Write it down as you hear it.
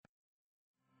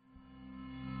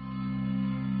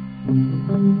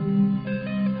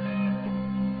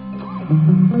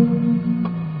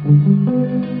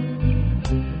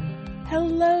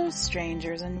Hello,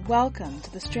 strangers, and welcome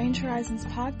to the Strange Horizons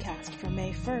podcast for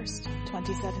May 1st,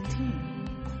 2017.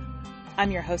 I'm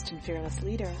your host and fearless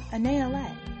leader, Anaea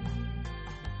Lay.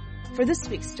 For this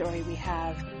week's story we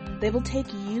have They Will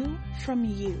Take You From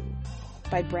You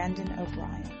by Brandon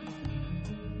O'Brien.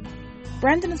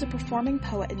 Brandon is a performing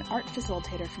poet and art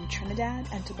facilitator from Trinidad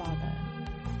and Tobago.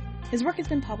 His work has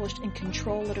been published in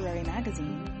Control Literary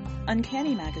Magazine,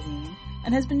 Uncanny Magazine,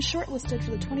 and has been shortlisted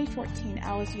for the 2014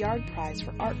 Alice Yard Prize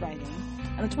for Art Writing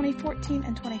and the 2014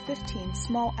 and 2015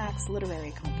 Small Axe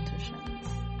Literary Competitions.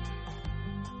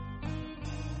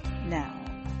 Now,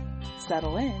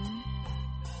 settle in.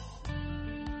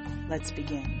 Let's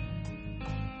begin.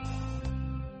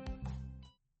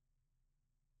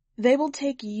 They Will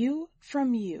Take You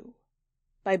From You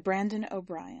by Brandon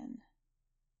O'Brien.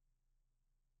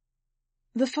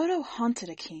 The photo haunted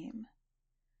Akeem.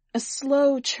 A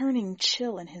slow churning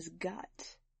chill in his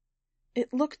gut.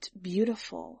 It looked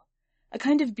beautiful, a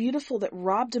kind of beautiful that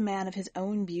robbed a man of his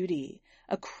own beauty,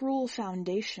 a cruel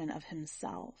foundation of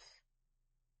himself.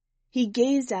 He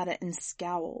gazed at it and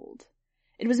scowled.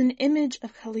 It was an image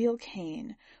of Khalil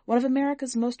Kane, one of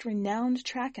America's most renowned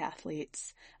track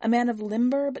athletes, a man of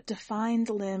limber but defined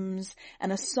limbs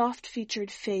and a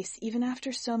soft-featured face even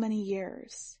after so many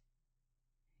years.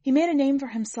 He made a name for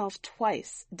himself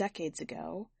twice decades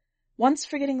ago, once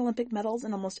for getting Olympic medals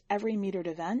in almost every metered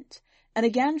event, and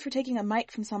again for taking a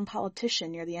mic from some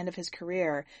politician near the end of his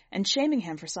career and shaming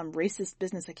him for some racist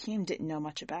business Akeem didn't know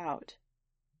much about.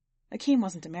 Akeem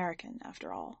wasn't American,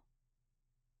 after all.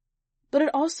 But it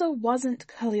also wasn't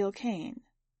Khalil Kane.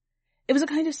 It was a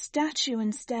kind of statue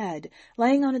instead,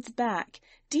 lying on its back,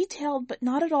 detailed but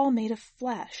not at all made of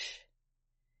flesh.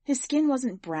 His skin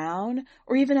wasn't brown,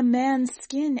 or even a man's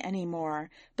skin anymore,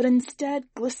 but instead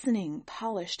glistening,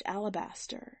 polished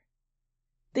alabaster.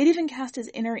 They'd even cast his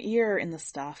inner ear in the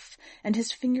stuff, and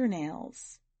his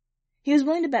fingernails. He was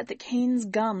willing to bet that Kane's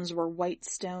gums were white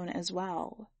stone as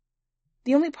well.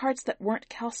 The only parts that weren't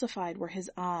calcified were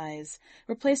his eyes,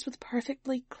 replaced with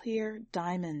perfectly clear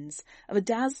diamonds of a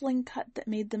dazzling cut that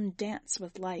made them dance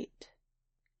with light.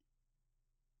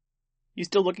 "You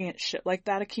still looking at shit like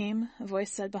that, Akeem?" a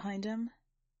voice said behind him.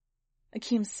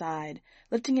 Akeem sighed,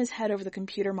 lifting his head over the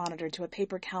computer monitor to a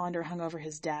paper calendar hung over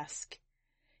his desk.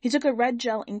 He took a red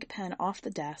gel ink pen off the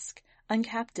desk,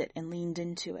 uncapped it, and leaned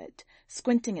into it,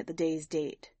 squinting at the day's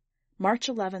date, March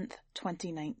 11th,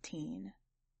 2019.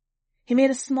 He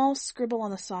made a small scribble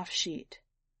on the soft sheet.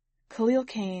 Khalil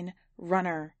Kane,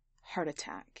 runner, heart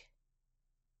attack.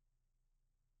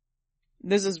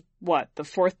 "This is what, the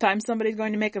fourth time somebody's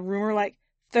going to make a rumor like—"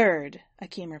 "Third,"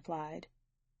 Akeem replied.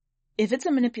 "If it's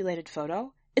a manipulated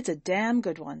photo, it's a damn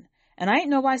good one, and I ain't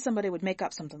know why somebody would make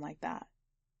up something like that."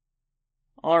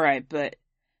 "All right, but—"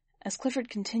 As Clifford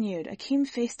continued, Akeem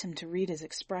faced him to read his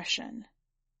expression.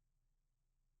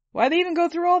 "Why'd they even go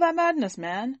through all that madness,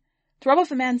 man? To rub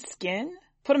off a man's skin?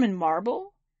 Put him in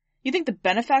marble? You think the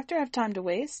benefactor have time to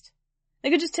waste? They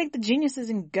could just take the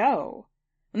geniuses and go.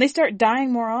 When they start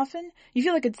dying more often, you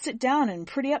feel like it'd sit down and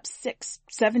pretty up 6,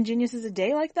 7 geniuses a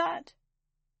day like that?"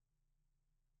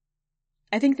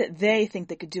 "I think that they think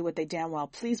they could do what they damn well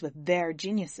please with their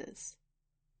geniuses."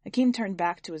 Akeem turned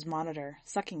back to his monitor,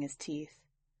 sucking his teeth.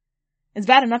 "It's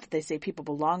bad enough that they say people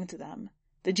belong to them.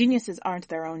 The geniuses aren't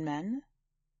their own men."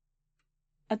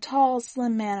 A tall,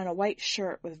 slim man in a white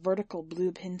shirt with vertical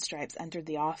blue pinstripes entered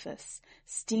the office,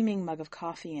 steaming mug of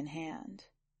coffee in hand.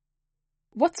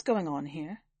 "What's going on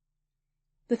here?"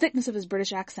 The thickness of his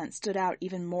British accent stood out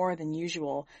even more than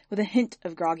usual, with a hint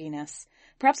of grogginess,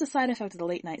 perhaps a side effect of the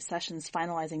late-night sessions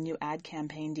finalizing new ad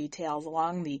campaign details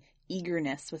along the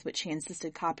eagerness with which he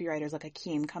insisted copywriters like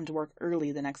Akeem come to work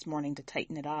early the next morning to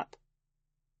tighten it up.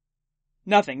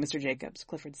 "Nothing, Mr. Jacobs,"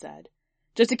 Clifford said.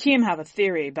 "Just Akeem have a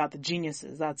theory about the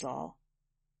geniuses, that's all."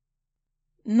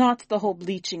 "Not the whole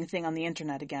bleaching thing on the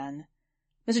internet again."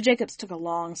 Mr. Jacobs took a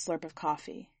long slurp of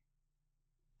coffee.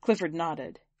 Clifford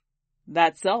nodded.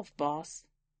 "That's self, boss."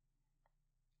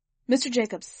 Mr.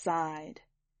 Jacobs sighed.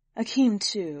 Akeem,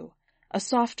 too, a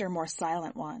softer, more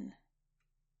silent one.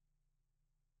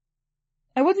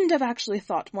 "I wouldn't have actually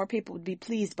thought more people would be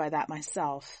pleased by that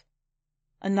myself."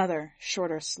 Another,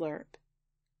 shorter slurp.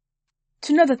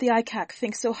 "To know that the ICAC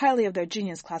thinks so highly of their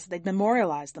genius class that they'd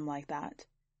memorialize them like that."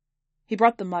 He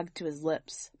brought the mug to his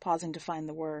lips, pausing to find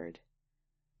the word.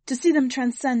 "To see them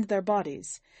transcend their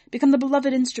bodies, become the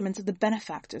beloved instruments of the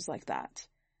benefactors like that.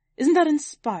 Isn't that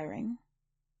inspiring?"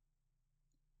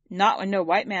 "Not when no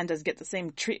white man does get the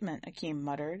same treatment," Akeem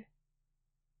muttered.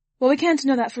 "Well, we can't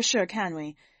know that for sure, can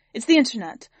we? It's the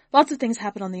internet. Lots of things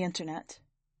happen on the internet.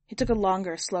 He took a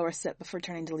longer, slower sip before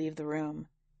turning to leave the room.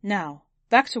 Now,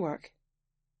 back to work.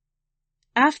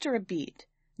 After a beat,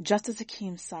 just as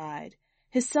Hakeem sighed,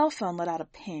 his cell phone let out a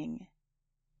ping.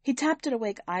 He tapped it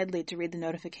awake idly to read the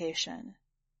notification.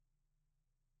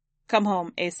 Come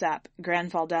home, ASAP. Gran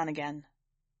fall down again.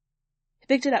 He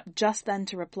picked it up just then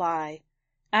to reply,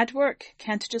 At work,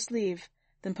 can't just leave,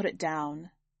 then put it down.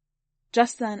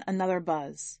 Just then, another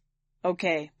buzz.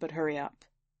 Okay, but hurry up.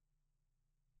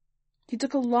 He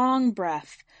took a long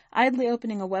breath, idly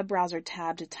opening a web browser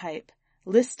tab to type,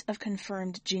 List of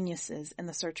confirmed geniuses in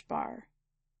the search bar.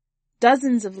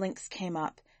 Dozens of links came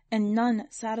up, and none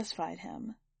satisfied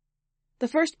him. The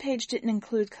first page didn't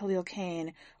include Khalil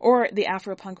Kain, or the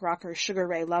Afro-punk rocker Sugar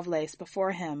Ray Lovelace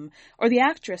before him, or the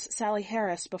actress Sally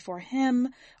Harris before him,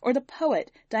 or the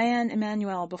poet Diane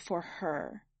Emanuel before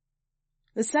her.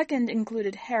 The second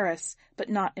included Harris, but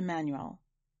not Emanuel.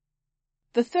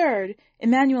 The third,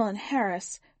 Emanuel and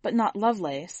Harris, but not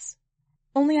Lovelace,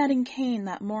 only adding Kain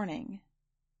that morning.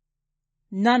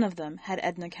 None of them had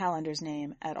Edna Callender's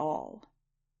name at all.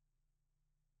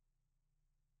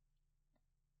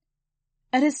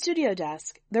 At his studio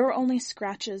desk, there were only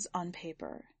scratches on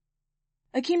paper.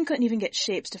 Hakeem couldn't even get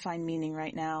shapes to find meaning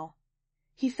right now.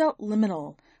 He felt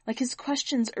liminal, like his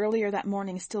questions earlier that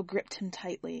morning still gripped him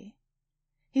tightly.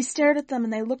 He stared at them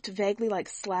and they looked vaguely like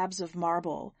slabs of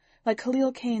marble, like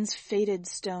Khalil Kain's faded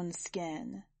stone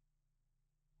skin.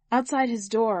 Outside his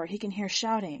door, he can hear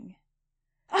shouting.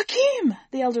 Hakeem!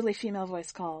 The elderly female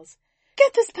voice calls.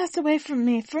 Get this pest away from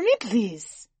me,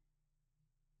 please.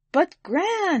 But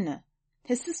Gran!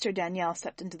 His sister Danielle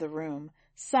stepped into the room,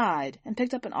 sighed, and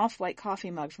picked up an off-white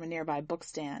coffee mug from a nearby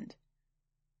bookstand.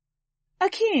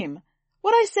 Hakeem,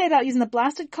 what'd I say about using the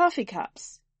blasted coffee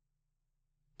cups?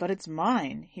 But it's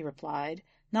mine, he replied,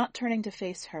 not turning to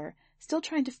face her, still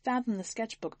trying to fathom the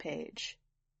sketchbook page.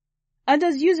 I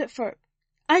does use it for...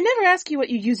 I never ask you what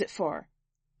you use it for.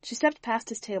 She stepped past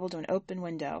his table to an open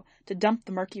window to dump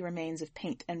the murky remains of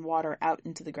paint and water out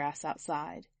into the grass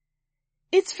outside.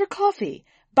 It's for coffee.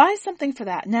 Buy something for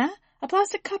that, nah? A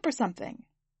plastic cup or something.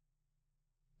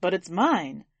 But it's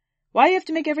mine. Why you have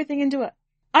to make everything into a...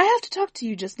 I have to talk to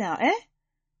you just now, eh?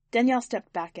 Danielle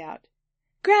stepped back out.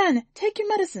 Gran, take your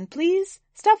medicine, please.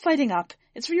 Stop fighting up.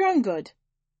 It's for your own good.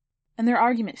 And their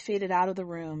argument faded out of the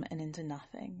room and into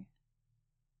nothing.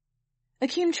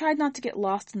 Hakeem tried not to get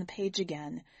lost in the page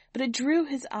again, but it drew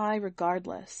his eye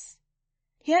regardless.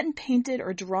 He hadn't painted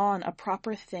or drawn a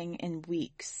proper thing in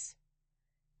weeks.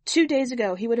 2 days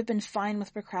ago, he would have been fine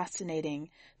with procrastinating,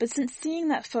 but since seeing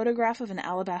that photograph of an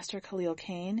alabaster Khalil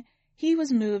Kain, he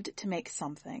was moved to make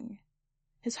something.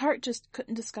 His heart just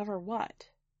couldn't discover what.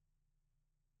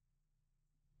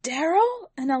 Daryl?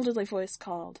 An elderly voice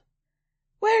called.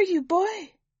 Where are you,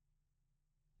 boy?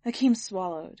 Hakeem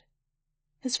swallowed.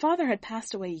 His father had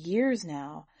passed away years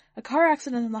now. A car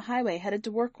accident on the highway headed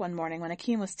to work one morning when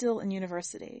Hakeem was still in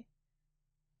university.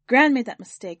 Gran made that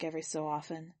mistake every so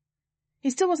often.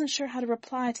 He still wasn't sure how to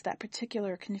reply to that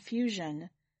particular confusion.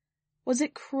 Was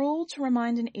it cruel to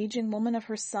remind an aging woman of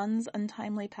her son's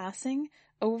untimely passing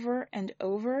over and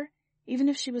over, even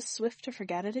if she was swift to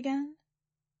forget it again?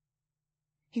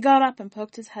 He got up and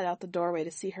poked his head out the doorway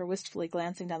to see her wistfully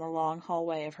glancing down the long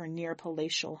hallway of her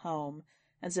near-palatial home,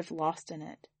 as if lost in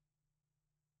it.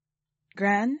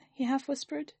 Gran, he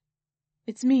half-whispered.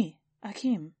 It's me,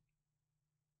 Hakeem.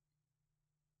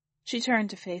 She turned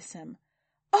to face him.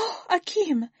 Oh,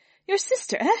 Hakeem, your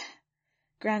sister, eh?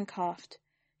 Gran coughed.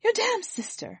 Your damn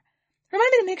sister.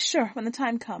 Remind me to make sure when the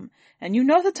time come, and you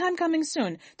know the time coming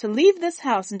soon, to leave this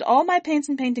house and all my paints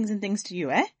and paintings and things to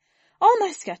you, eh? All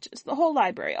my sketches, the whole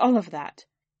library, all of that.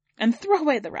 And throw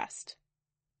away the rest.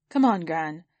 Come on,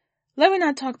 Gran. Let me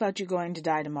not talk about you going to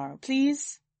die tomorrow,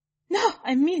 please. No,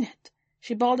 I mean it.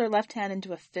 She balled her left hand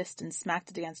into a fist and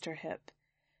smacked it against her hip.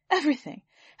 Everything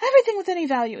with any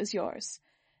value is yours.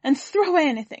 And throw away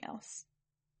anything else.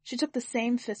 She took the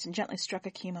same fist and gently struck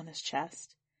Hakeem on his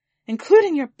chest.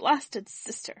 Including your blasted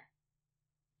sister.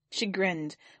 She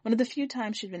grinned, one of the few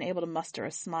times she'd been able to muster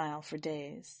a smile for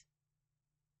days.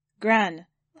 Gran,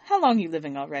 how long you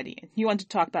living already? You want to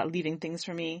talk about leaving things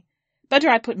for me? Better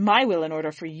I put my will in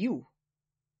order for you.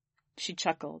 She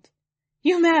chuckled.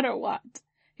 You mad or what?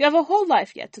 You have a whole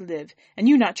life yet to live, and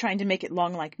you not trying to make it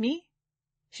long like me?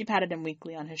 She patted him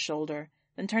weakly on his shoulder,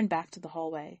 then turned back to the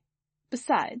hallway.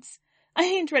 Besides, I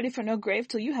ain't ready for no grave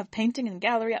till you have painting and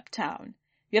gallery uptown.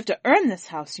 You have to earn this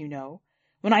house, you know.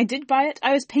 When I did buy it,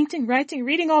 I was painting, writing,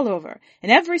 reading all over. In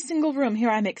every single room here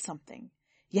I make something.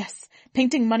 Yes,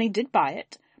 painting money did buy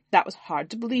it. That was hard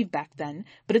to believe back then,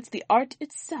 but it's the art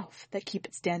itself that keep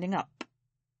it standing up.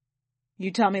 You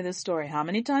tell me this story how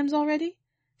many times already?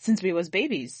 Since we was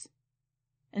babies.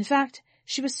 In fact,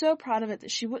 she was so proud of it that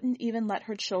she wouldn't even let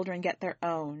her children get their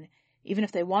own, even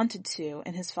if they wanted to,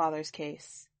 in his father's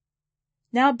case.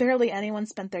 Now barely anyone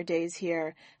spent their days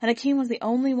here, and Hakeem was the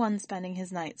only one spending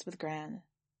his nights with Gran.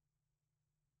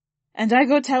 And I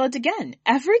go tell it again,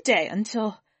 every day,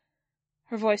 until...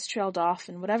 Her voice trailed off,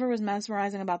 and whatever was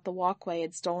mesmerizing about the walkway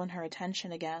had stolen her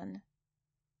attention again.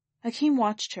 Hakeem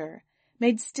watched her,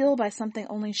 made still by something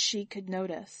only she could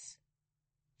notice.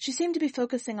 She seemed to be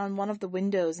focusing on one of the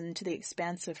windows into the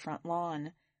expansive front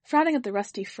lawn, frowning at the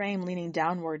rusty frame leaning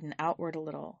downward and outward a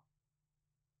little.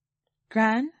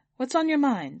 Gran, what's on your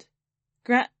mind?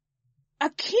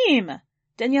 Hakeem!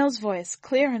 Danielle's voice,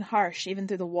 clear and harsh even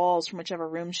through the walls from whichever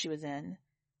room she was in.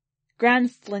 Gran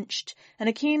flinched, and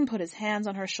Hakeem put his hands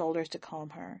on her shoulders to calm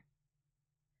her.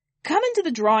 Come into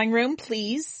the drawing room,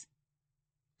 please.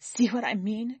 See what I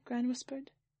mean? Gran whispered.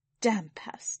 Damn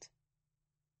pest.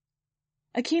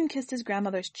 Hakeem kissed his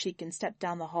grandmother's cheek and stepped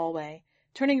down the hallway,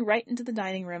 turning right into the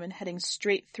dining room and heading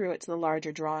straight through it to the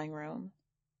larger drawing room.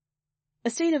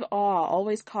 A state of awe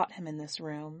always caught him in this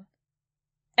room.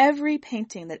 Every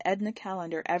painting that Edna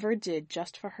Callender ever did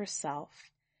just for herself,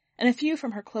 and a few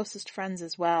from her closest friends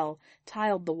as well,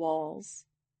 tiled the walls.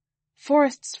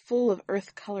 Forests full of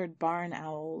earth-colored barn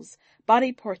owls,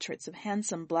 body portraits of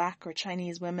handsome black or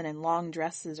Chinese women in long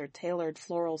dresses or tailored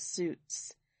floral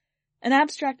suits. An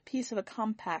abstract piece of a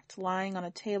compact lying on a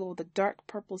table with a dark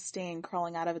purple stain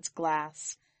crawling out of its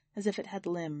glass, as if it had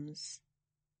limbs.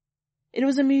 It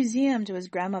was a museum to his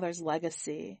grandmother's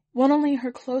legacy, one only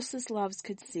her closest loves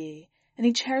could see, and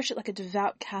he cherished it like a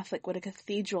devout Catholic would a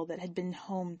cathedral that had been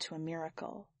home to a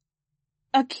miracle.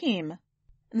 Hakeem!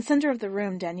 In the center of the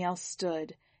room, Danielle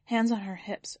stood, hands on her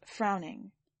hips,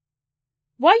 frowning.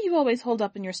 Why you always hold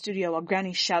up in your studio while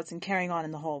Granny shouts and carrying on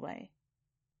in the hallway?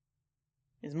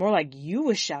 It's more like you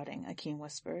was shouting, Hakeem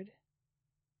whispered.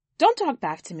 Don't talk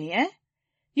back to me, eh?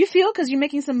 You feel 'cause you're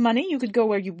making some money you could go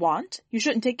where you want? You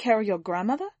shouldn't take care of your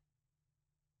grandmother?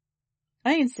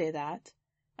 I ain't say that.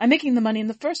 I'm making the money in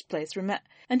the first place,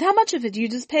 and how much of it do you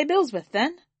just pay bills with,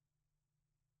 then?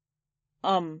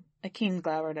 Hakeem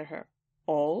glowered at her.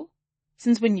 All?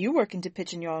 Since when you work into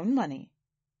pitching your own money?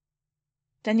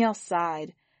 Danielle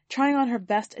sighed, trying on her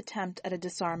best attempt at a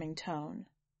disarming tone.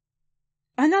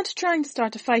 I'm not trying to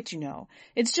start a fight, you know.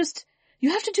 It's just, you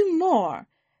have to do more.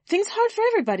 Things hard for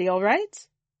everybody, all right?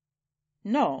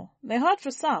 No, they hard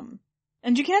for some.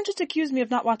 And you can't just accuse me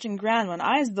of not watching Gran when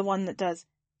I's the one that does.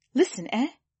 Listen, eh?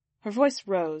 Her voice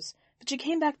rose, but she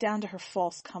came back down to her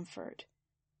false comfort.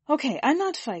 Okay, I'm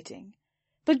not fighting.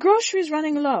 But groceries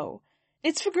running low.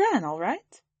 It's for Gran, all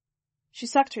right? She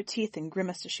sucked her teeth and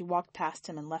grimaced as she walked past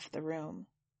him and left the room.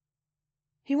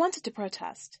 He wanted to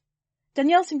protest.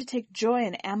 Danielle seemed to take joy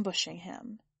in ambushing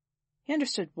him. He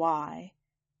understood why.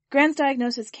 Gran's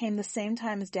diagnosis came the same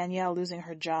time as Danielle losing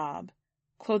her job,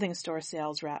 clothing store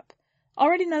sales rep.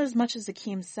 Already not as much as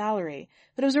Hakeem's salary,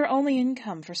 but it was her only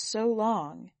income for so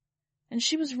long. And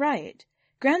she was right.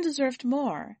 Gran deserved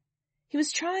more. He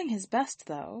was trying his best,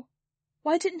 though.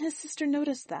 Why didn't his sister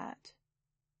notice that?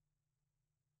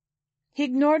 He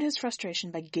ignored his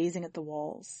frustration by gazing at the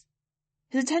walls.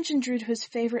 His attention drew to his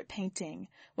favorite painting,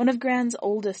 one of Gran's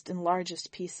oldest and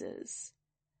largest pieces.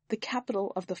 The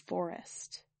Capital of the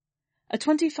Forest. A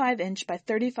 25-inch by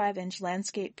 35-inch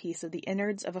landscape piece of the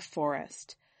innards of a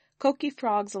forest. Coqui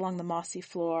frogs along the mossy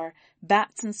floor,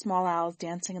 bats and small owls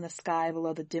dancing in the sky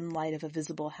below the dim light of a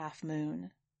visible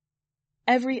half-moon.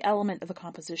 Every element of the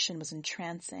composition was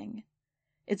entrancing.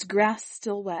 Its grass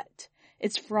still wet,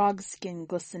 its frog skin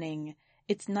glistening,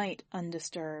 its night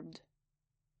undisturbed.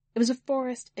 It was a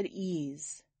forest at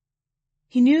ease.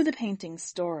 He knew the painting's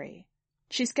story.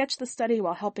 She sketched the study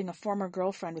while helping a former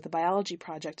girlfriend with a biology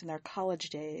project in their college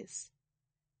days.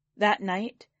 That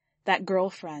night, that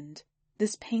girlfriend,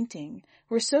 this painting,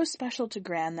 were so special to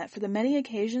Gran that for the many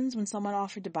occasions when someone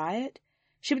offered to buy it,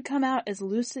 she would come out as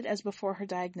lucid as before her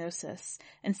diagnosis,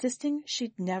 insisting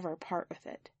she'd never part with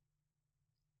it.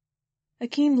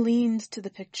 Hakeem leaned to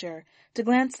the picture to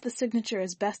glance at the signature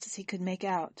as best as he could make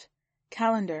out.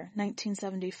 Calendar,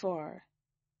 1974.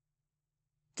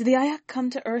 Did the Ayak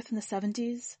come to Earth in the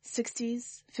 70s,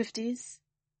 60s, 50s?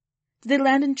 Did they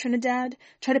land in Trinidad,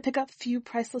 try to pick up few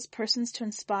priceless persons to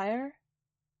inspire?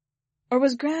 Or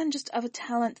was Gran just of a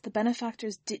talent the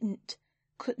benefactors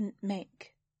couldn't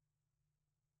make?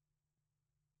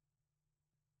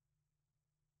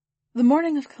 The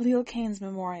morning of Khalil Kane's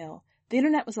memorial, the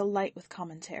internet was alight with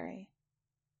commentary.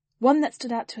 One that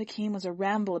stood out to Hakeem was a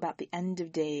ramble about the end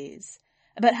of days,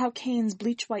 about how Kane's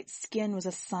bleach-white skin was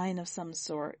a sign of some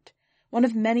sort, one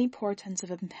of many portents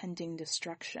of impending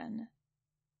destruction.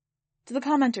 To the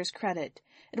commenter's credit,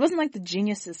 it wasn't like the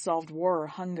geniuses solved war or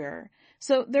hunger,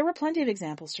 so there were plenty of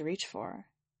examples to reach for.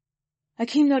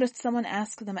 Hakim noticed someone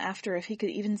ask them after if he could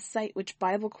even cite which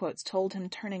Bible quotes told him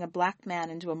turning a black man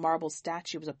into a marble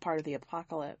statue was a part of the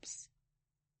apocalypse.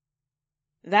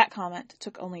 That comment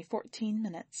took only 14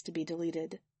 minutes to be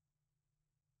deleted.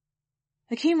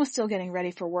 Hakim was still getting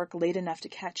ready for work late enough to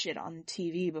catch it on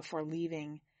TV before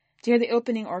leaving, to hear the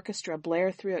opening orchestra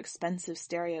blare through expensive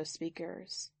stereo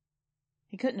speakers.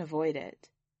 He couldn't avoid it.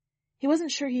 He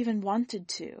wasn't sure he even wanted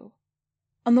to.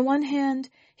 On the one hand,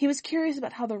 he was curious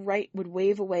about how the right would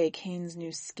wave away Cain's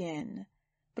new skin,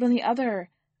 but on the other,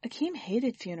 Hakim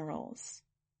hated funerals.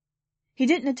 He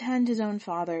didn't attend his own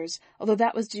father's, although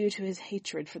that was due to his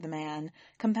hatred for the man,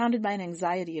 compounded by an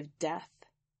anxiety of death.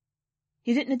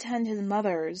 He didn't attend his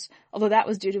mother's, although that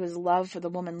was due to his love for the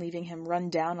woman leaving him run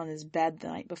down on his bed the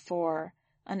night before,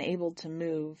 unable to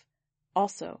move,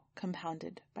 also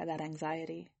compounded by that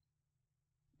anxiety.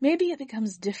 Maybe it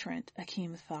becomes different,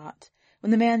 Hakim thought,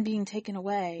 when the man being taken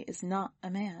away is not a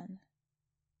man.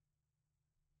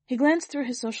 He glanced through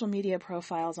his social media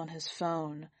profiles on his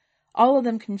phone, all of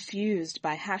them confused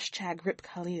by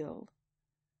 #RipKhalil.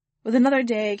 With another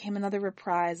day came another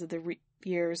reprise of the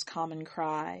year's common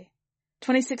cry.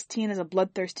 2016 is a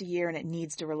bloodthirsty year and it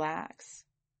needs to relax.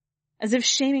 As if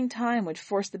shaming time would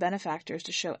force the benefactors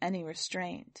to show any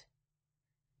restraint.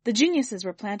 The geniuses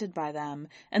were planted by them,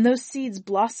 and those seeds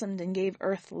blossomed and gave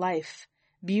Earth life,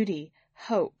 beauty,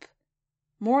 hope,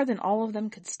 more than all of them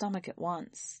could stomach at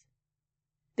once.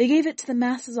 They gave it to the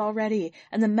masses already,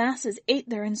 and the masses ate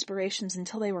their inspirations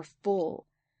until they were full.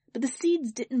 But the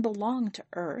seeds didn't belong to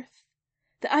Earth.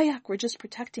 The Ayak were just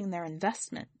protecting their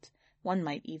investment, one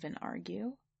might even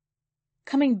argue.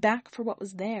 Coming back for what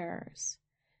was theirs.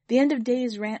 The end of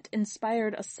days rant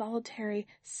inspired a solitary,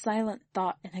 silent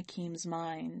thought in Hakim's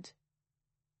mind.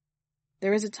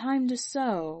 There is a time to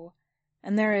sow,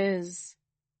 and there is...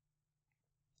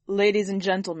 "Ladies and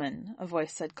gentlemen," a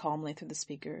voice said calmly through the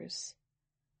speakers.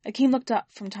 Hakim looked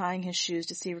up from tying his shoes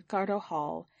to see Ricardo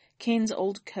Hall, Cain's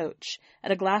old coach,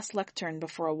 at a glass lectern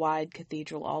before a wide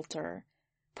cathedral altar.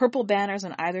 Purple banners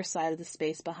on either side of the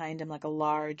space behind him like a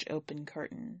large open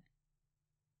curtain.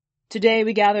 "Today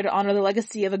we gather to honor the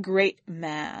legacy of a great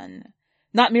man.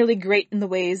 Not merely great in the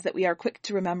ways that we are quick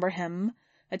to remember him,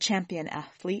 a champion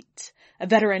athlete, a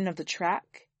veteran of the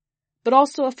track, but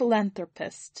also a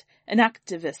philanthropist, an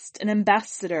activist, an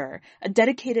ambassador, a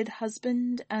dedicated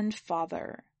husband and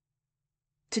father.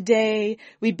 Today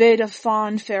we bid a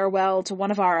fond farewell to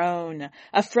one of our own,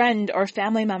 a friend or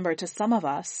family member to some of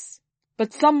us,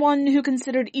 but someone who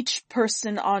considered each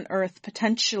person on earth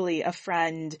potentially a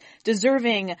friend,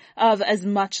 deserving of as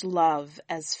much love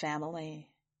as family."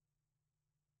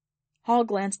 Hall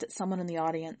glanced at someone in the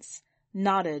audience,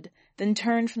 nodded, then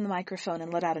turned from the microphone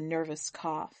and let out a nervous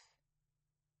cough.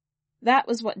 That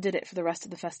was what did it for the rest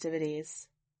of the festivities.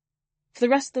 For the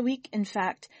rest of the week, in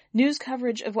fact, news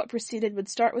coverage of what proceeded would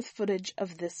start with footage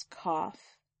of this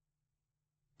cough.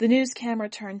 The news camera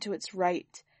turned to its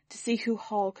right to see who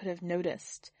Hall could have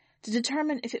noticed, to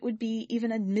determine if it would be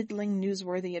even a middling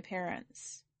newsworthy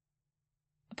appearance.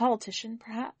 A politician,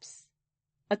 perhaps?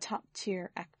 A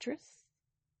top-tier actress?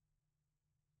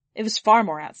 It was far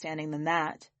more outstanding than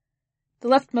that. The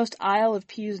leftmost aisle of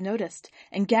pews noticed,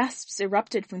 and gasps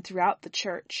erupted from throughout the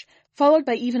church, followed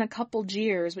by even a couple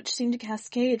jeers which seemed to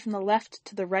cascade from the left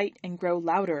to the right and grow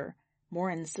louder, more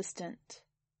insistent.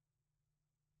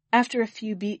 After a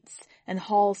few beats and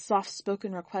Hall's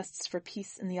soft-spoken requests for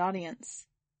peace in the audience,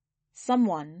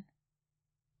 someone,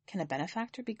 can a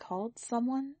benefactor be called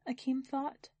someone, Hakim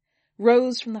thought,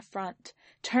 rose from the front,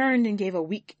 turned and gave a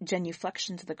weak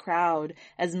genuflection to the crowd,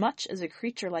 as much as a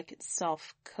creature like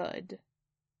itself could.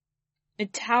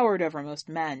 It towered over most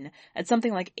men, at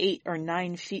something like 8 or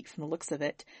 9 feet from the looks of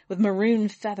it, with maroon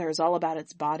feathers all about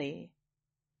its body.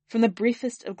 From the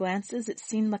briefest of glances it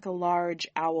seemed like a large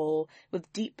owl,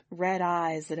 with deep red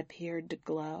eyes that appeared to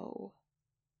glow.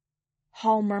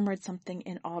 Hall murmured something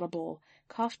inaudible,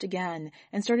 coughed again,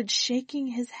 and started shaking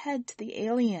his head to the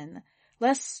alien,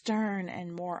 less stern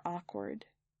and more awkward.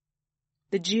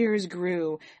 The jeers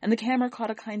grew, and the camera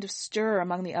caught a kind of stir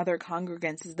among the other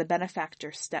congregants as the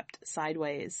benefactor stepped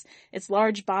sideways, its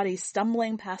large body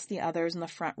stumbling past the others in the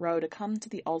front row to come to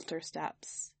the altar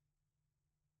steps.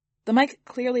 The mic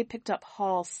clearly picked up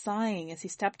Hall sighing as he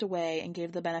stepped away and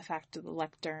gave the benefactor the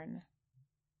lectern.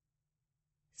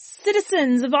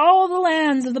 "Citizens of all the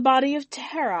lands of the body of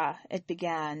Terra," it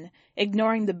began,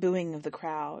 ignoring the booing of the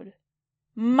crowd.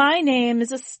 "My name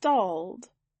is Astald.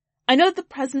 I know the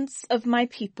presence of my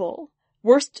people,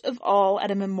 Worst of all,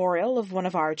 at a memorial of one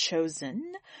of our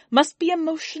chosen, must be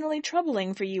emotionally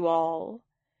troubling for you all.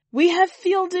 We have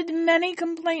fielded many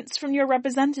complaints from your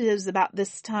representatives about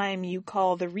this time you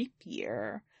call the reap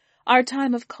year, our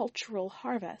time of cultural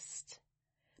harvest.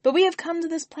 But we have come to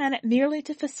this planet merely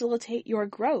to facilitate your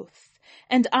growth,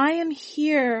 and I am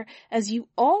here, as you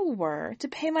all were, to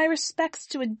pay my respects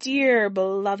to a dear,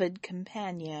 beloved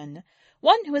companion,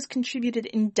 one who has contributed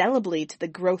indelibly to the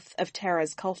growth of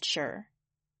Terra's culture.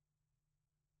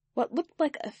 What looked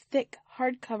like a thick,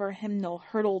 hardcover hymnal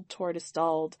hurtled toward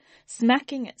Istald,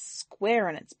 smacking it square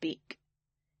in its beak.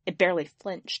 It barely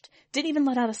flinched, didn't even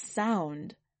let out a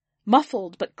sound.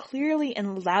 Muffled, but clearly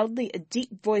and loudly, a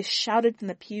deep voice shouted from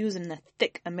the pews in a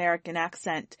thick American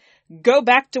accent, "Go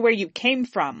back to where you came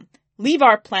from! Leave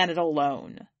our planet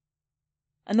alone!"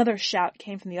 Another shout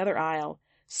came from the other aisle,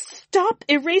 "Stop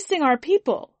erasing our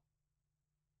people!"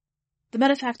 The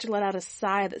benefactor let out a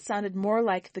sigh that sounded more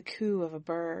like the coo of a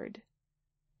bird.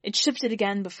 It shifted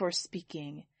again before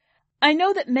speaking. "I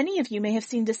know that many of you may have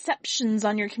seen deceptions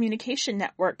on your communication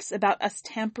networks about us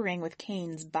tampering with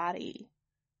Cain's body."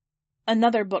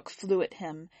 Another book flew at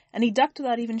him, and he ducked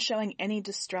without even showing any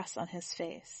distress on his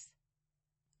face.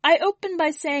 "I open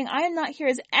by saying I am not here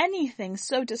as anything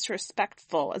so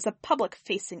disrespectful as a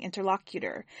public-facing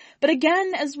interlocutor, but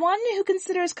again as one who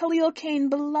considers Khalil Cain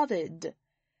beloved.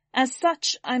 As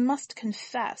such, I must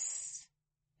confess."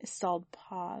 Istald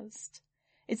paused.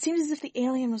 It seemed as if the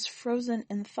alien was frozen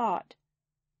in thought,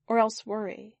 or else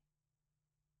worry.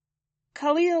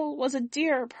 "Khalil was a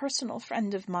dear personal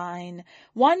friend of mine,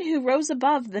 one who rose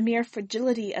above the mere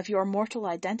fragility of your mortal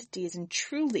identities and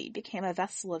truly became a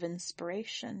vessel of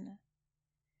inspiration.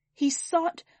 He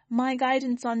sought my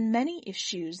guidance on many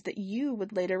issues that you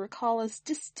would later recall as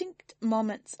distinct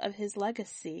moments of his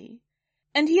legacy,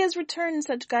 and he has returned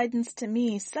such guidance to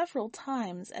me several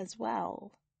times as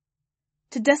well.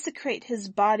 To desecrate his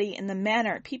body in the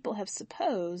manner people have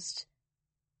supposed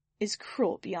is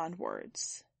cruel beyond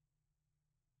words."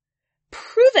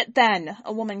 "Prove it, then!"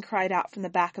 a woman cried out from the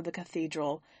back of the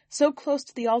cathedral, so close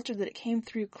to the altar that it came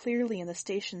through clearly in the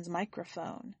station's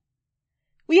microphone.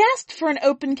 "We asked for an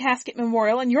open casket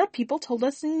memorial, and your people told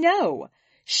us no.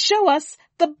 Show us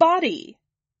the body!"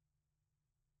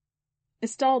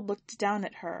 Istald looked down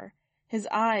at her, his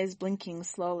eyes blinking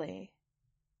slowly.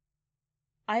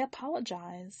 "I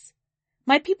apologize.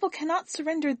 My people cannot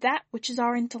surrender that which is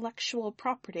our intellectual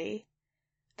property.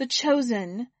 The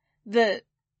chosen, the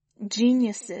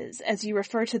geniuses, as you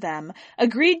refer to them,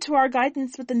 agreed to our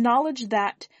guidance with the knowledge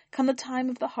that, come the time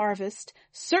of the harvest,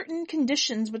 certain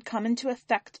conditions would come into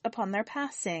effect upon their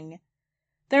passing.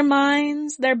 Their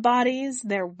minds, their bodies,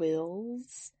 their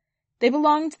wills. They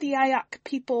belong to the Ayak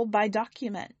people by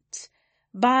document,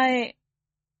 by—"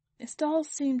 Istald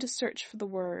seemed to search for the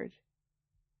word.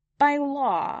 "By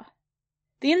law.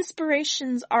 The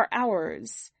inspirations are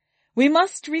ours. We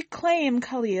must reclaim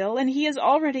Khalil, and he is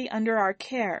already under our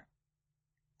care."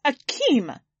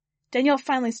 "Akeem!" Danielle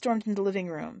finally stormed into the living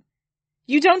room.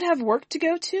 "You don't have work to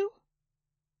go to?"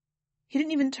 He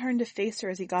didn't even turn to face her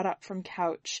as he got up from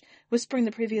couch, whispering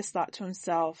the previous thought to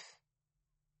himself.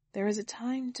 There is a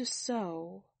time to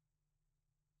sow.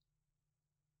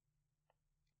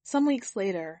 Some weeks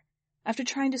later, after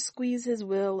trying to squeeze his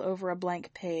will over a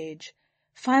blank page,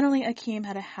 finally Akeem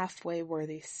had a halfway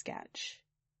worthy sketch.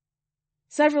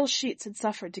 Several sheets had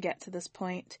suffered to get to this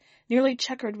point, nearly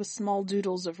checkered with small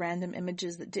doodles of random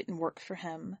images that didn't work for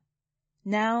him.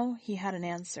 Now he had an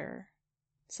answer.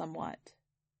 Somewhat.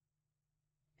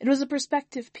 It was a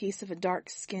perspective piece of a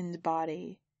dark-skinned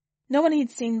body. No one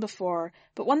he'd seen before,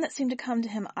 but one that seemed to come to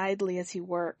him idly as he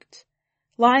worked,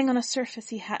 lying on a surface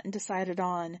he hadn't decided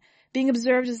on, being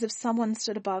observed as if someone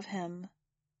stood above him.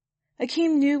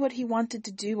 Akeem knew what he wanted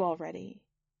to do already.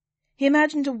 He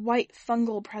imagined a white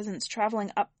fungal presence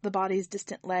traveling up the body's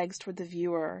distant legs toward the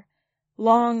viewer,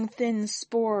 long, thin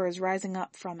spores rising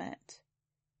up from it,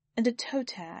 and a toe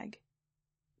tag.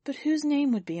 But whose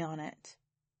name would be on it?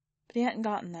 But he hadn't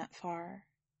gotten that far.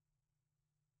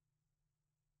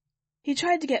 He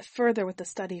tried to get further with the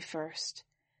study first,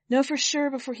 know for sure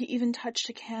before he even touched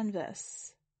a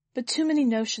canvas, but too many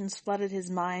notions flooded his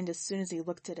mind as soon as he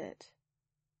looked at it.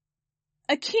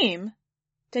 "Akeem!"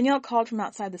 Danielle called from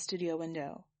outside the studio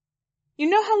window. "You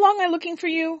know how long I'm looking for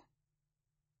you?"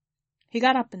 He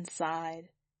got up and sighed.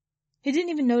 He didn't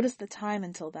even notice the time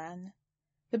until then.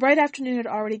 The bright afternoon had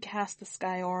already cast the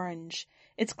sky orange,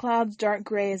 its clouds dark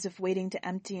gray as if waiting to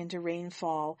empty into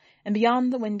rainfall, and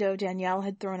beyond the window Danielle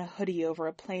had thrown a hoodie over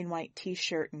a plain white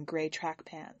t-shirt and gray track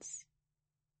pants.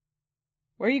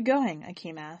 "Where are you going?"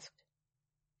 Akeem asked.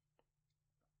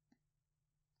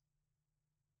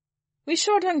 We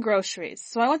short on groceries,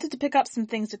 so I wanted to pick up some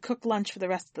things to cook lunch for the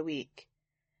rest of the week.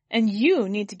 And you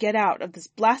need to get out of this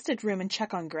blasted room and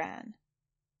check on Gran."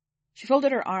 She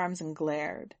folded her arms and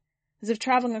glared. As if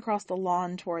traveling across the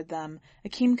lawn toward them,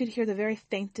 Akeem could hear the very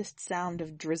faintest sound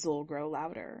of drizzle grow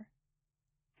louder.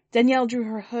 Danielle drew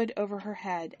her hood over her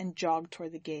head and jogged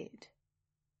toward the gate.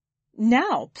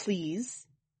 "Now, please."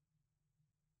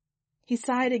 He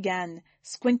sighed again,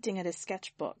 squinting at his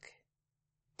sketchbook.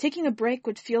 Taking a break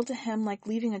would feel to him like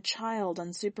leaving a child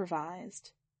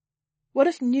unsupervised. What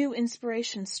if new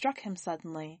inspiration struck him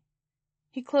suddenly?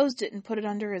 He closed it and put it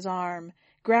under his arm,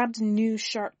 grabbed a new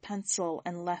sharp pencil,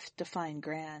 and left to find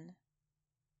Gran.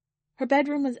 Her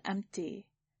bedroom was empty,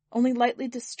 only lightly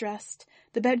distressed,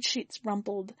 the bed sheets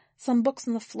rumpled, some books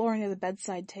on the floor near the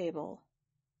bedside table.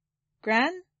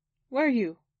 "Gran, where are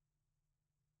you?"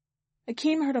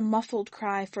 Akeem heard a muffled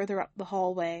cry further up the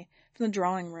hallway, from the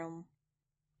drawing room.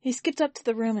 He skipped up to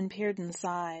the room and peered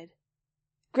inside.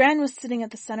 Gran was sitting at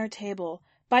the center table,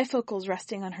 bifocals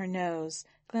resting on her nose,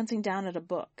 glancing down at a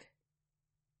book.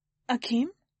 "Akeem?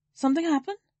 Something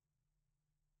happened?"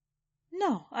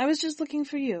 "No, I was just looking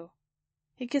for you."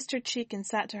 He kissed her cheek and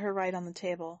sat to her right at the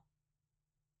table.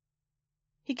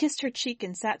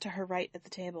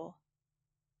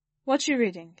 "What you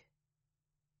reading?"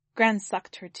 Gran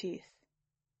sucked her teeth.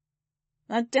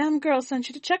 "That damn girl sent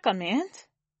you to check on me, ain't?"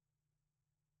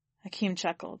 Akeem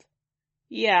chuckled.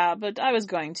 "Yeah, but I was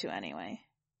going to anyway."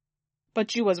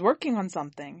 "But you was working on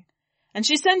something. And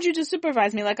she sent you to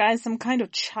supervise me like I was some kind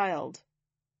of child."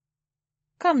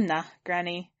 "Come nah,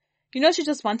 Granny. You know she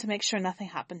just want to make sure nothing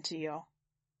happened to you."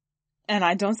 "And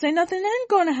I don't say nothing ain't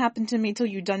gonna happen to me till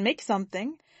you done make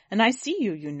something. And I see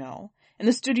you, you know, in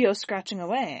the studio scratching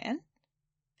away, ain't?"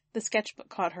 The sketchbook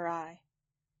caught her eye.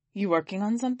 "You working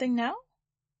on something now?"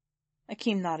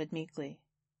 Akeem nodded meekly.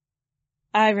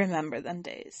 "I remember them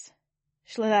days."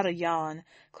 She let out a yawn,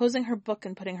 closing her book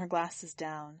and putting her glasses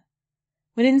down.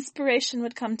 "When inspiration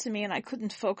would come to me and I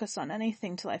couldn't focus on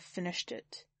anything till I finished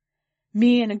it.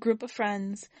 Me and a group of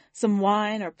friends, some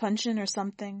wine or punchin' or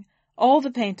something, all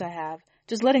the paint I have,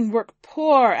 just letting work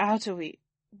pour out of we.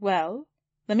 Well,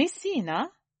 let me see, nah?"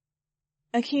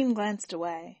 Akeem glanced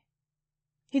away.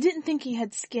 He didn't think he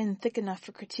had skin thick enough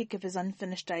for critique of his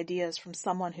unfinished ideas from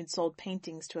someone who'd sold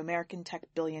paintings to American tech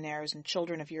billionaires and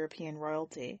children of European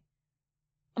royalty.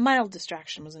 A mild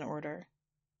distraction was in order.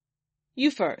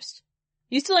 "You first.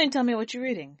 You still ain't tell me what you're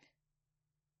reading."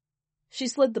 She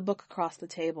slid the book across the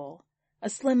table. A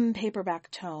slim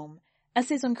paperback tome,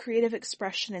 essays on creative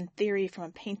expression and theory from a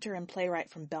painter and playwright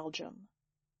from Belgium.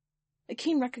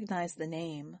 Akeem recognized the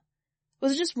name.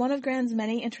 Was it just one of Gran's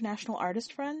many international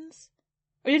artist friends?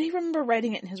 Or did he remember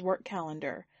writing it in his work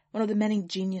calendar, one of the many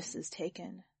geniuses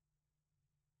taken?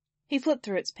 He flipped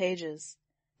through its pages.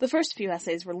 The first few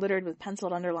essays were littered with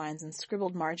penciled underlines and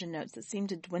scribbled margin notes that seemed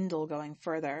to dwindle going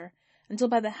further, until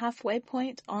by the halfway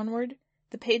point onward,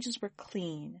 the pages were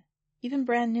clean, even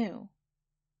brand new.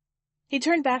 He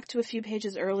turned back to a few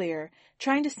pages earlier,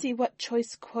 trying to see what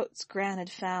choice quotes Gran had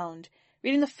found,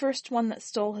 reading the first one that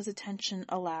stole his attention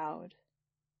aloud.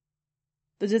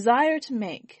 "The desire to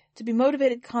make, to be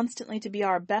motivated constantly to be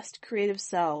our best creative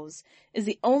selves, is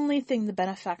the only thing the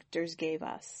benefactors gave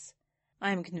us.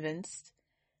 I am convinced.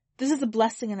 This is a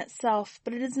blessing in itself,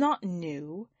 but it is not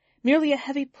new, merely a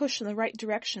heavy push in the right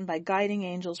direction by guiding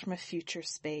angels from a future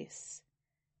space.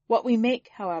 What we make,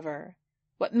 however,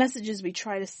 what messages we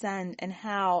try to send, and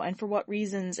how, and for what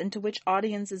reasons, and to which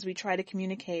audiences we try to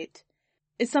communicate,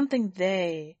 is something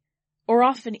they, or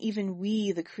often even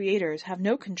we, the creators, have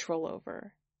no control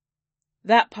over.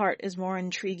 That part is more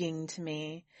intriguing to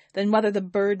me than whether the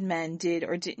birdmen did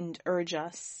or didn't urge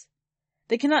us.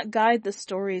 They cannot guide the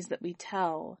stories that we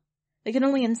tell. They can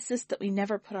only insist that we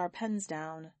never put our pens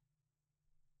down."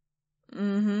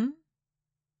 "Mm-hmm."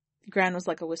 Gran was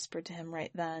like a whisper to him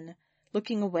right then,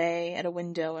 looking away at a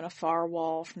window in a far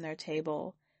wall from their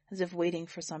table, as if waiting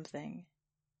for something.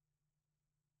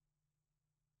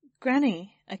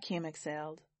 "Granny," Akeem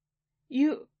exhaled,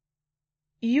 You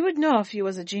would know if you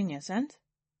was a genius, ain't?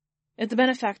 If the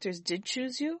benefactors did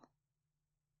choose you?"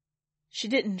 She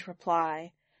didn't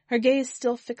reply, her gaze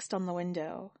still fixed on the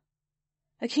window.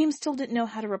 Akeem still didn't know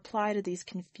how to reply to these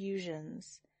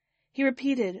confusions. He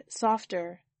repeated,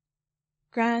 softer,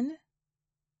 "Gran,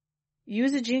 you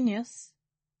is a genius."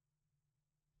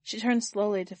 She turned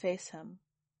slowly to face him.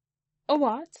 "A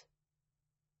what?"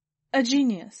 "A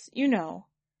genius, you know.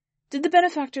 Did the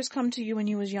benefactors come to you when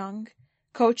you was young?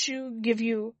 Coach you, give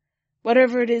you,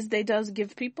 whatever it is they does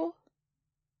give people?"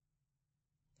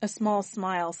 A small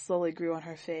smile slowly grew on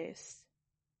her face.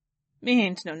 "Me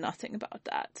ain't know nothing about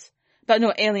that. About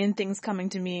no alien things coming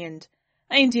to me, and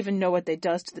I ain't even know what they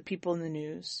does to the people in the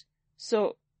news.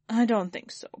 So, I don't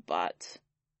think so, but...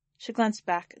 She glanced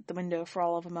back at the window for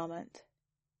all of a moment.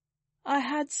 I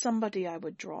had somebody I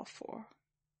would draw for.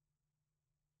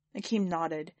 Akeem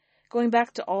nodded, going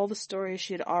back to all the stories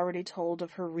she had already told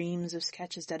of her reams of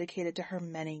sketches dedicated to her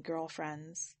many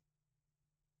girlfriends.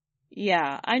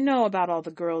 Yeah, I know about all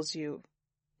the girls you...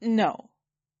 No.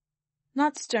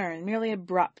 Not stern, merely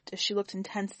abrupt as she looked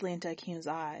intensely into Akeem's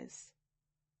eyes.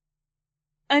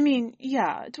 I mean,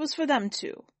 yeah, it was for them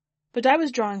too, but I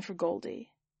was drawing for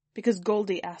Goldie, because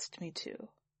Goldie asked me to.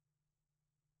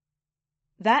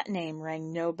 That name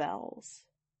rang no bells.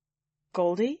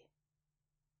 Goldie?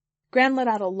 Gran let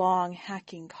out a long,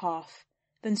 hacking cough,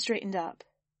 then straightened up.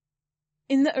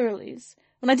 In the earlies,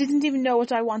 when I didn't even know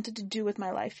what I wanted to do with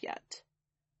my life yet.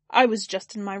 I was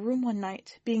just in my room one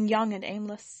night, being young and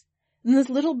aimless, and this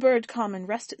little bird come and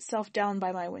rest itself down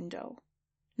by my window.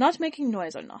 Not making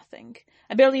noise or nothing.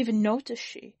 I barely even noticed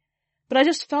she, but I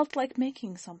just felt like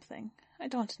making something. I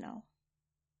don't know.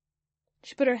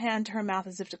 She put her hand to her mouth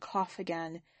as if to cough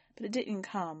again, but it didn't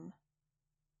come.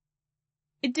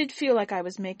 It did feel like I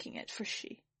was making it for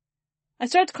she. I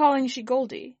started calling she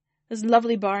Goldie, this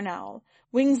lovely barn owl,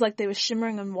 wings like they was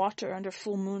shimmering in water under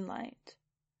full moonlight.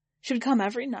 She would come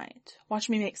every night, watch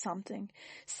me make something,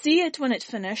 see it when it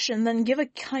finished, and then give a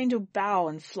kind of bow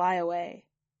and fly away.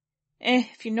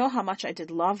 If you know how much I did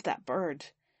love that bird.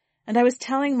 And I was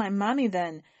telling my mammy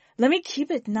then, let me keep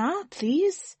it now,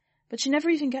 please, but she never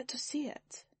even get to see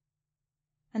it.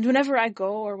 And whenever I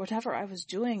go or whatever I was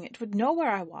doing, it would know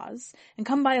where I was and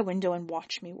come by a window and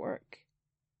watch me work.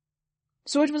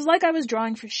 So it was like I was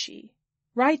drawing for she,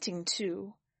 writing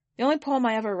too. The only poem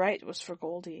I ever write was for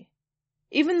Goldie.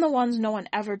 Even the ones no one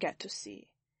ever get to see.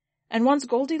 And once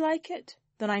Goldie like it,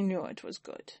 then I knew it was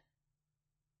good.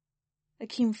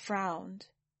 Akeem frowned.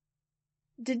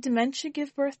 Did dementia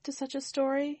give birth to such a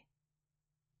story?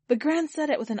 But Gran said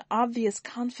it with an obvious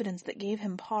confidence that gave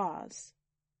him pause.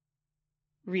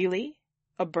 Really?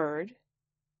 A bird?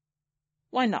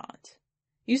 Why not?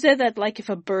 You said that like if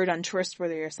a bird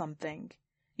untrustworthy or something.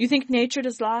 You think nature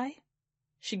does lie?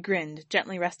 She grinned,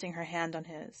 gently resting her hand on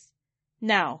his.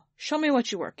 Now, show me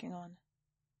what you're working on.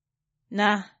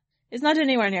 Nah, it's not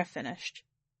anywhere near finished.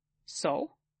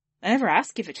 So? I never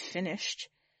ask if it's finished.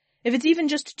 If it's even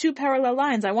just 2 parallel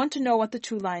lines, I want to know what the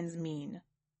 2 lines mean.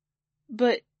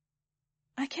 But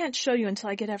I can't show you until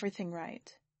I get everything right.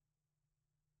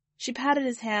 She patted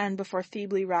his hand before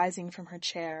feebly rising from her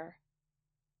chair.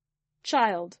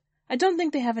 Child, I don't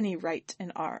think they have any right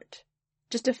in art.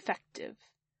 Just effective.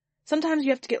 Sometimes you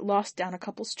have to get lost down a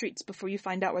couple streets before you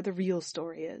find out where the real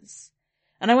story is.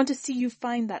 And I want to see you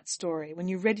find that story when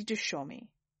you're ready to show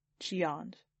me. She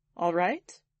yawned. All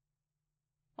right?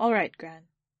 All right, Gran.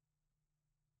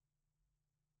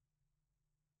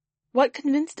 What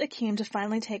convinced Akeem to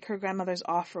finally take her grandmother's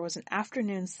offer was an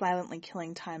afternoon silently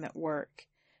killing time at work,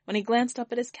 when he glanced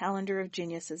up at his calendar of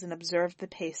geniuses and observed the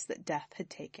pace that death had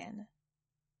taken.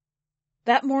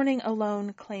 That morning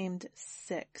alone claimed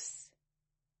 6.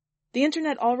 The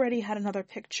internet already had another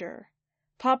picture.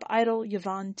 Pop idol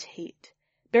Yvonne Tate,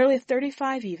 barely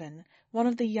 35 even, one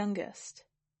of the youngest.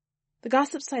 The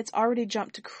gossip sites already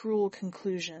jumped to cruel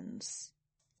conclusions.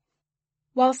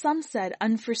 While some said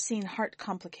unforeseen heart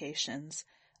complications,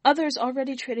 others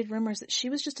already traded rumors that she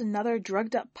was just another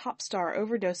drugged-up pop star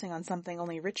overdosing on something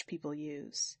only rich people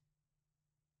use.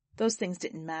 Those things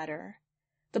didn't matter.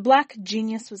 The black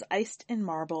genius was iced in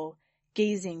marble,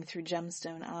 gazing through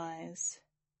gemstone eyes.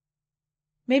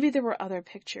 Maybe there were other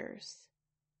pictures.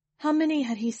 How many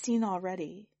had he seen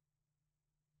already?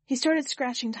 He started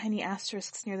scratching tiny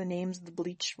asterisks near the names of the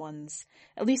bleached ones,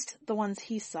 at least the ones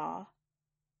he saw.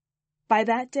 By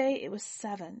that day, it was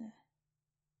 7.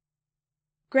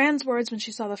 Gran's words when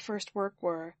she saw the first work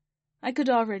were, I could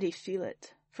already feel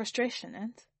it. Frustration,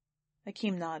 eh?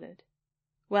 Akeem nodded.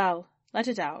 Well, let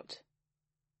it out.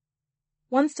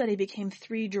 One study became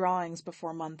 3 drawings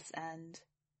before month's end.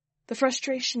 The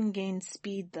frustration gained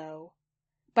speed, though.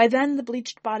 By then, the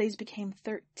bleached bodies became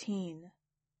 13.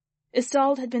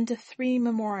 Istald had been to 3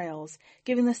 memorials,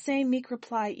 giving the same meek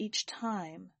reply each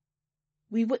time.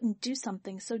 We wouldn't do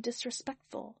something so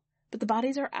disrespectful, but the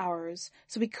bodies are ours,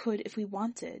 so we could if we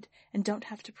wanted, and don't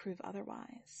have to prove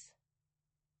otherwise.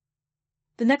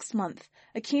 The next month,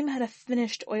 Akeem had a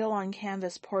finished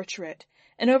oil-on-canvas portrait,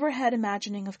 an overhead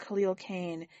imagining of Khalil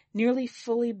Kane, nearly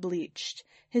fully bleached,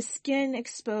 his skin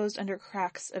exposed under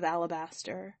cracks of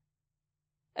alabaster.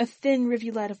 A thin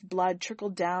rivulet of blood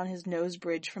trickled down his nose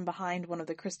bridge from behind one of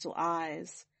the crystal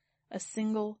eyes, a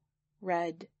single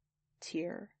red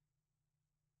tear.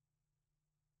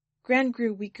 Gran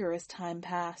grew weaker as time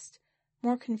passed,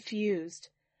 more confused,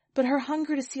 but her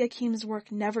hunger to see Akeem's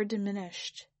work never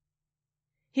diminished.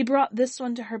 He brought this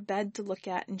one to her bed to look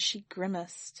at, and she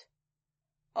grimaced.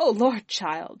 "Oh, Lord,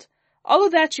 child, all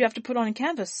of that you have to put on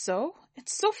canvas, so?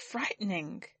 It's so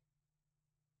frightening."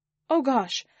 "Oh,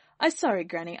 gosh, I'm sorry,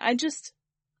 Granny, I just—"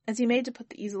 As he made to put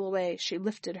the easel away, she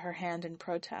lifted her hand in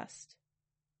protest.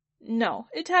 "No,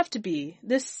 it'd have to be.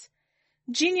 This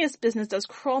genius business does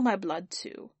crawl my blood,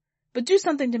 too. But do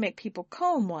something to make people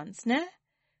calm once, ne?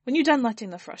 When you done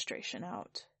letting the frustration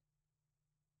out."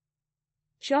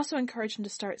 She also encouraged him to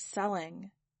start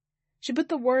selling. She put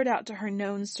the word out to her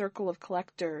known circle of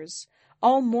collectors,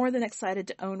 all more than excited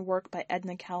to own work by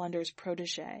Edna Calendar's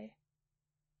protégé.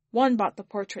 One bought the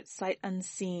portrait sight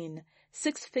unseen,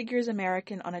 6 figures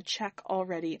American on a check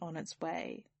already on its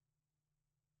way.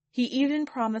 He even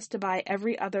promised to buy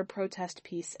every other protest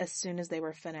piece as soon as they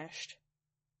were finished.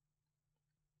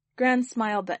 Gran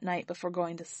smiled that night before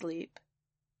going to sleep.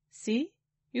 "See?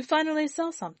 You finally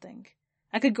sell something.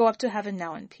 I could go up to heaven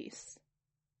now in peace."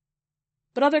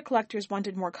 But other collectors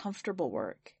wanted more comfortable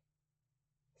work.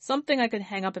 "Something I could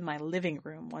hang up in my living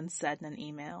room," one said in an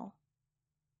email.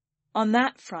 On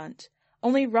that front,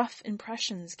 only rough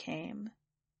impressions came.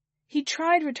 He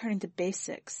tried returning to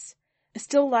basics, a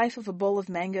still life of a bowl of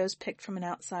mangoes picked from an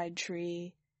outside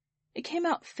tree. It came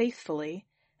out faithfully,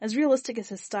 as realistic as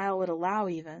his style would allow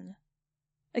even.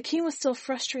 Akeem was still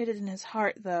frustrated in his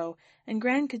heart, though, and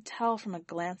Gran could tell from a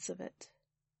glance of it.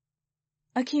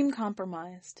 Akeem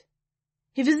compromised.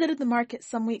 He visited the market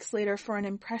some weeks later for an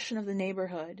impression of the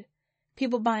neighborhood,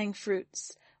 people buying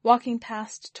fruits, walking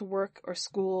past to work or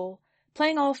school,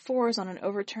 playing all fours on an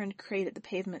overturned crate at the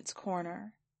pavement's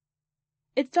corner.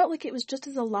 It felt like it was just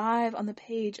as alive on the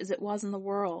page as it was in the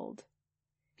world.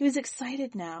 He was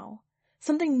excited now,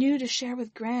 something new to share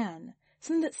with Gran,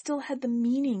 something that still had the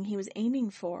meaning he was aiming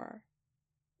for.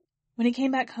 When he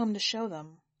came back home to show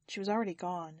them, she was already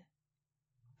gone.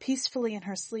 Peacefully in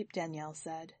her sleep, Danielle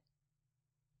said.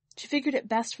 She figured it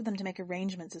best for them to make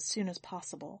arrangements as soon as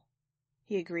possible.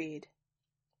 He agreed.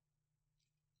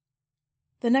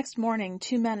 The next morning,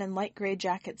 2 men in light gray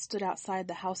jackets stood outside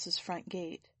the house's front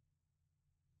gate.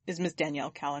 "Is Miss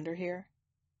Danielle Calendar here?"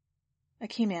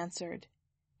 Akeem answered.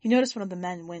 He noticed one of the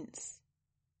men wince.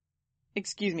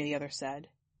 "Excuse me," the other said.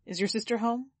 "Is your sister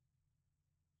home?"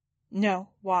 "No.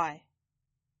 Why?"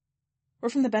 "We're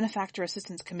from the Benefactor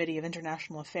Assistance Committee of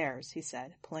International Affairs," he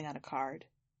said, pulling out a card.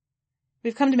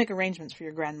 "We've come to make arrangements for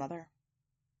your grandmother."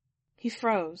 He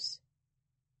froze.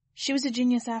 She was a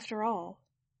genius after all.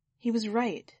 He was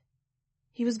right.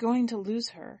 He was going to lose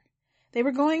her. They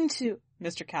were going to—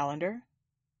 "Mr. Calendar?"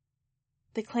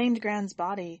 They claimed Gran's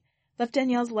body, left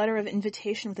Danielle's letter of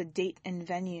invitation with a date and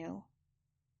venue.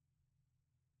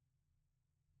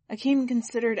 Akeem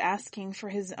considered asking for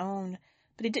his own,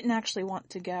 but he didn't actually want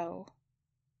to go.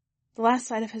 The last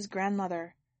sight of his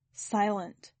grandmother,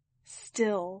 silent,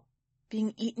 still,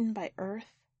 being eaten by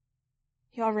earth,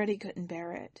 he already couldn't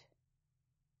bear it.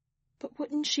 But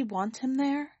wouldn't she want him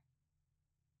there?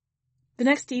 The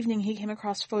next evening he came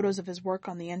across photos of his work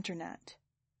on the internet.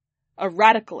 "A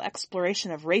radical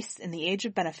exploration of race in the age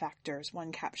of benefactors,"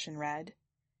 one caption read.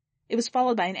 It was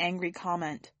followed by an angry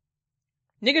comment.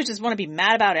 "Niggers just want to be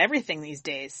mad about everything these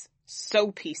days.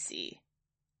 So PC."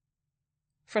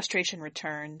 Frustration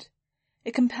returned.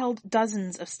 It compelled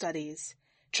dozens of studies.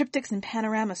 Triptychs and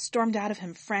panoramas stormed out of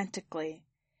him frantically.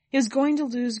 He was going to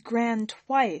lose Gran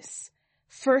twice.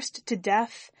 First to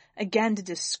death, again to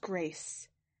disgrace.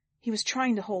 He was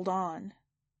trying to hold on.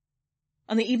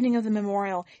 On the evening of the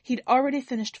memorial, he'd already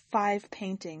finished 5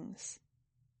 paintings.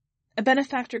 A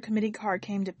benefactor committee car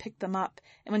came to pick them up,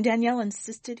 and when Danielle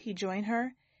insisted he join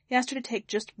her, he asked her to take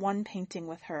just 1 painting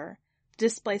with her, to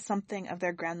display something of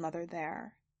their grandmother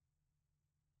there.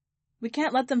 "We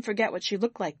can't let them forget what she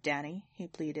looked like, Danny," he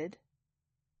pleaded.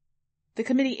 The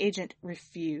committee agent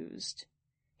refused.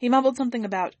 He mumbled something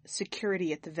about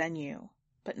security at the venue,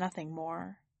 but nothing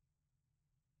more.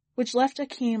 Which left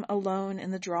Akeem alone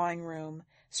in the drawing room,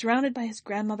 surrounded by his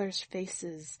grandmother's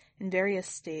faces in various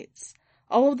states,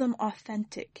 all of them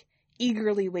authentic,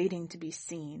 eagerly waiting to be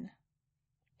seen.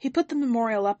 He put the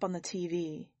memorial up on the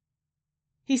TV.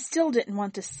 He still didn't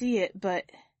want to see it,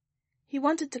 but he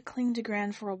wanted to cling to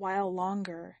Gran for a while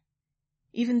longer,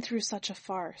 even through such a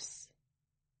farce.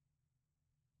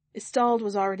 Istald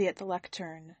was already at the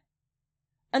lectern.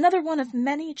 Another one of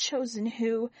many chosen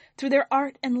who, through their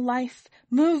art and life,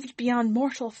 moved beyond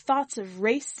mortal thoughts of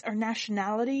race or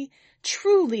nationality,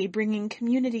 truly bringing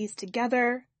communities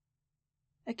together.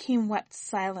 Akeem wept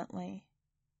silently.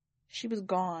 She was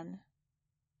gone.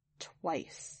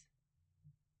 Twice.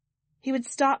 He would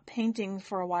stop painting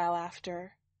for a while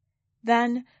after.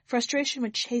 Then, frustration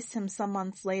would chase him some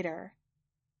months later.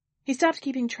 He stopped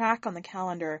keeping track on the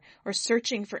calendar or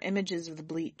searching for images of the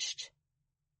bleached.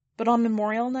 But on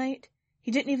Memorial Night,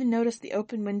 he didn't even notice the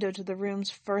open window to the room's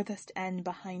furthest end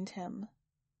behind him.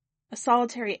 A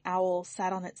solitary owl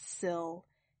sat on its sill,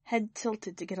 head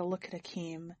tilted to get a look at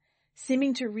Akeem,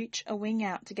 seeming to reach a wing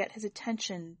out to get his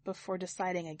attention before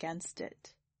deciding against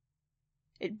it.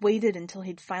 It waited until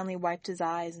he'd finally wiped his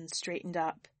eyes and straightened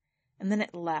up, and then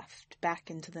it left back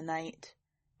into the night,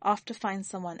 off to find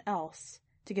someone else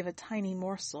to give a tiny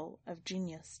morsel of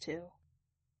genius to.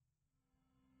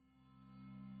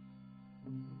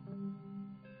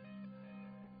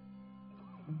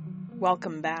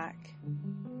 Welcome back.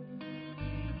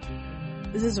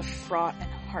 This is a fraught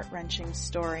and heart-wrenching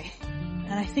story,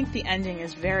 and I think the ending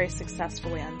is very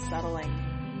successfully unsettling.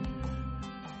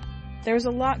 There's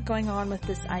a lot going on with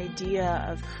this idea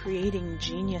of creating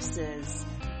geniuses,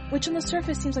 which on the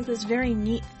surface seems like this very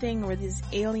neat thing where these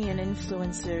alien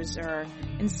influencers are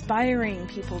inspiring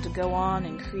people to go on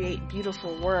and create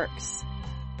beautiful works.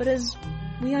 But as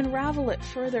we unravel it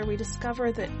further, we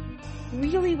discover that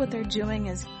really what they're doing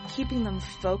is keeping them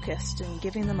focused and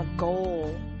giving them a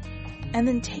goal, and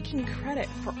then taking credit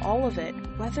for all of it,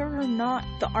 whether or not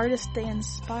the artist they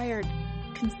inspired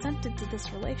consented to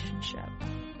this relationship.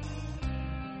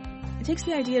 It takes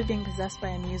the idea of being possessed by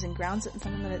a muse and grounds it in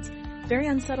something that is very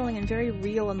unsettling and very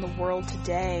real in the world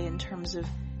today in terms of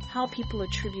how people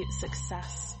attribute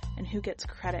success and who gets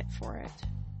credit for it.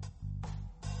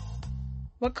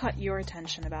 What caught your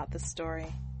attention about this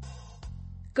story?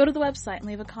 Go to the website and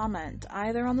leave a comment,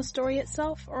 either on the story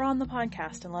itself or on the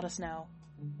podcast, and let us know.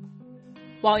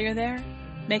 While you're there,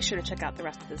 make sure to check out the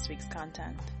rest of this week's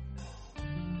content.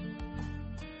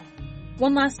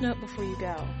 One last note before you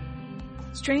go.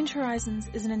 Strange Horizons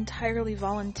is an entirely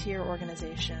volunteer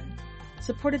organization,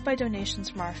 supported by donations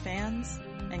from our fans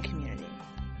and community.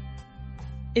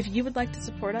 If you would like to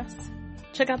support us,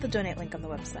 check out the donate link on the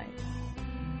website.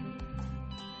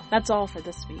 That's all for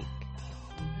this week.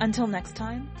 Until next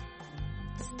time,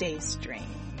 stay strange.